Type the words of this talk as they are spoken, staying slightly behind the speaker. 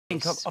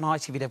think on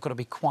ITV they've got to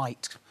be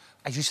quite,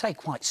 as you say,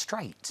 quite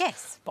straight.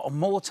 Yes. But on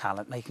More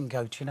Talent they can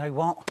go, do you know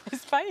what?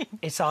 It's fine.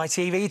 It's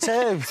ITV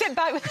too. Sit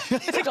back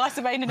with a glass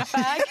of wine and a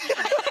fag.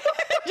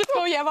 Just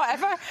go, yeah,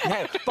 whatever.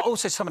 Yeah, but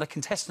also some of the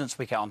contestants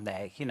we get on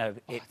there, you know,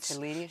 it's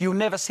hilarious. you'll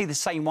never see the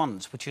same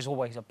ones, which is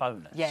always a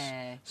bonus.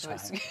 Yeah, So,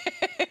 it's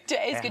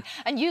it is good.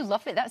 And you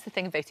love it. That's the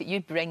thing about it. You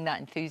bring that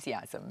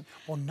enthusiasm.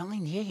 well,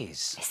 9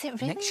 years. Is it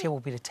really? Next year will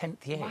be the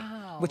 10th year.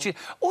 Wow. Which is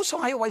also,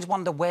 I always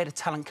wonder where the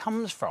talent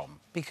comes from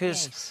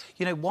because, Yes.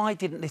 you know, why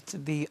didn't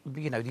the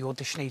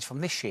auditionees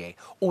from this year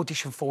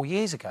audition 4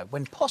 years ago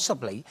when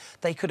possibly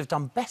they could have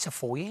done better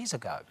 4 years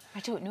ago? I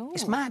don't know.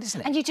 It's mad,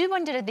 isn't it? And you do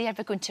wonder, are they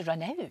ever going to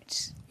run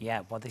out?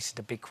 Yeah, well, this is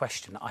the big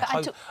question. I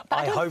I don't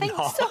hope think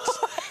not. so.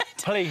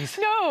 Please.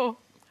 No.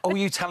 All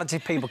you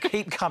talented people,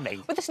 keep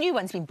coming. Well, this new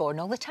one's been born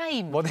all the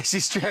time. Well, this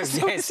is true,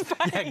 So yes. it's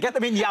fine. Yeah, get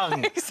them in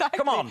young. Exactly.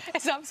 Come on.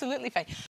 It's absolutely fine.